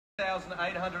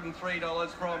$1,803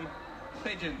 from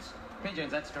Pigeons.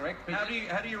 Pigeons, that's correct. Pigeons.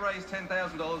 How do you raise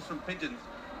 $10,000 from Pigeons?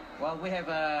 Well, we have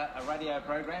a radio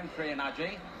program,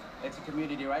 3NRG. It's a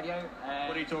community radio. And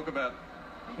What do you talk about?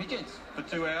 Pigeons. For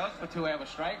 2 hours? For 2 hours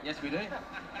straight, yes we do.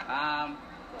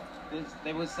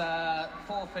 There was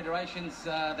 4 federations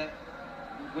that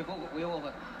we've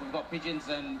got pigeons,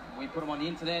 and we put them on the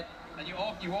internet. And you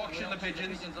auction the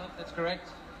pigeons? Pigeons off, that's correct.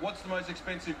 What's the most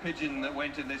expensive pigeon that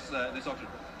went in this auction?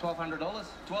 $1,200.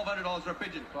 $1,200 for a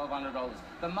pigeon? $1,200.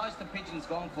 The most the pigeon's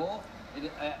gone for,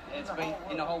 it's been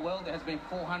in the whole world, it has been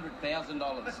 $400,000.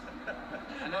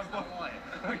 And that's not why.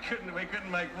 We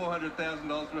couldn't make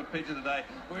 $400,000 from a pigeon today.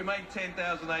 We made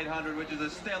 $10,800, which is a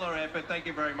stellar effort. Thank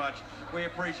you very much. We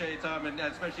appreciate your time, and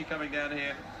especially coming down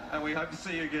here. And we hope to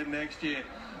see you again next year.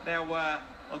 Now,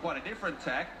 on quite a different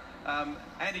tack,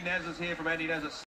 Andy Nazar's here from Andy Nazar's